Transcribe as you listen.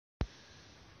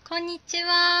こんにち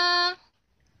は。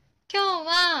今日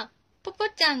はぽぽ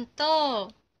ちゃんと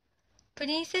プ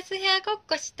リンセスヘアごっ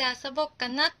こして遊ぼうか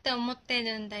なって思って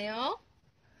るんだよ。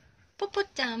ぽぽ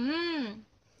ちゃん、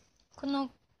この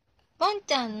ボン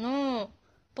ちゃんの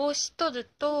帽子取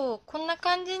るとこんな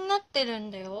感じになってる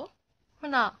んだよ。ほ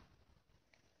ら。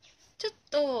ちょっ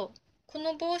とこ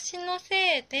の帽子の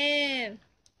せいで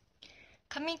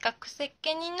髪がくせっ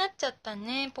毛になっちゃった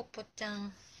ね、ぽぽちゃ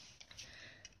ん。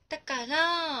だか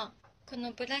らこ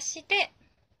のブラシで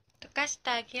溶かして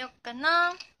あげようか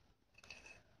な。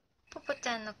ぽぽち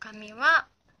ゃんの髪は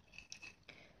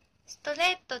スト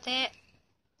レートで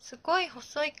すごい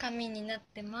細い髪になっ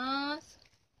てます。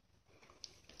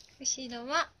後ろ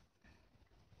は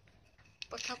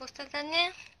ボサボサだ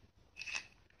ね。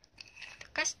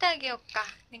溶かしてあげようか。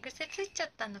寝癖ついちゃ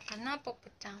ったのかな、ぽぽ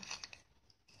ちゃん。溶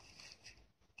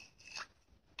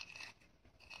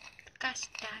かし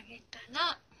てあげた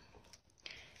ら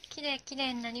きれ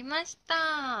いになりまし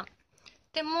た。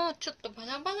でもちょっとバ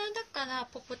ラバラだから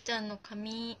ぽぽちゃんの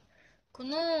髪、こ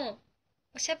の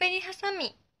おしゃべりハサ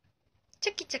ミ、チ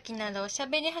ョキチョキならおしゃ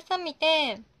べりハサミ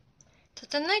で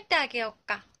整えてあげよう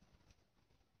か。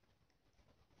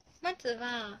まず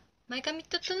は前髪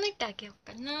整えてあげよう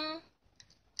かな。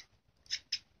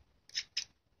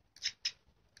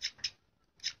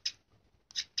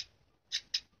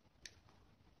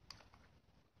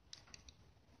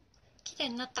きれい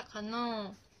になったか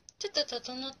な？ちょっと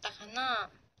整ったかな？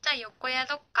じゃあ横や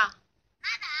ろっか。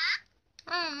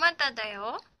まだ？うん、まだだ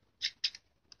よ。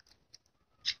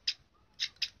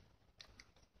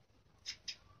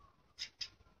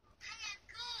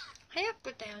早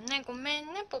くだよね。ごめん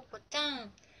ね、ぽぽちゃん。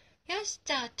よし、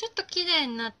じゃあちょっときれい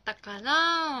になったか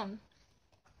ら、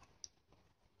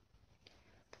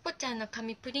ぽぽちゃんの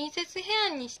髪プリンセスヘ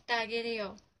アにしてあげる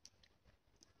よ。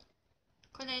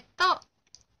これと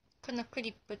このクリ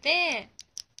ップで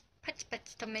パチパ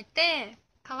チ留めて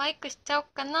可愛くしちゃおう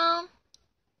かな。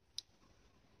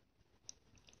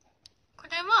こ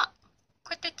れは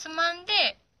こうやってつまんで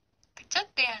カチャっ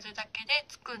てやるだけで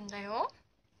つくんだよ。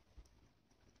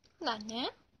ほら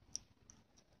ね。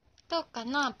どうか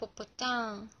な、ぽぽち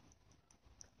ゃん。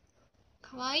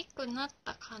可愛くなっ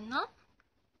たかな？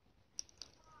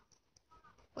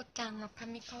ぽぽちゃんの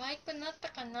髪可愛くなった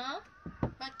かな？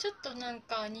ちょっとなん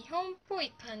か日本っぽ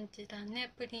い感じだ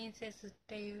ね、プリンセスっ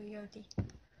ていうより。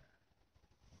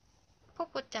ぽ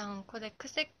ぽちゃんこれく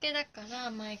せっ毛だから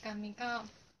前髪が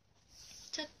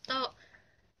ちょっと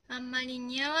あんまり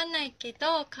似合わないけ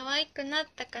ど可愛くなっ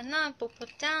たかな、ぽぽ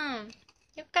ちゃん。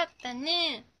よかった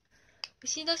ね。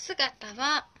後ろ姿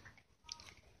は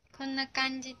こんな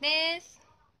感じです。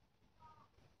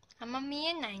あんま見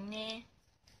えないね。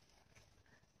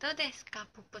どうですか、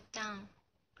ぽぽちゃん。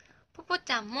ぽぽ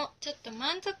ちゃんもちょっと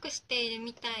満足している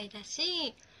みたいだ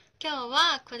し、今日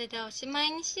はこれでおしま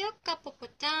いにしよっか、ぽぽ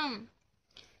ちゃん。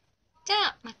じゃ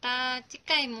あまた次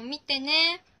回も見て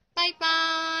ね。バイバ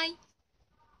ーイ。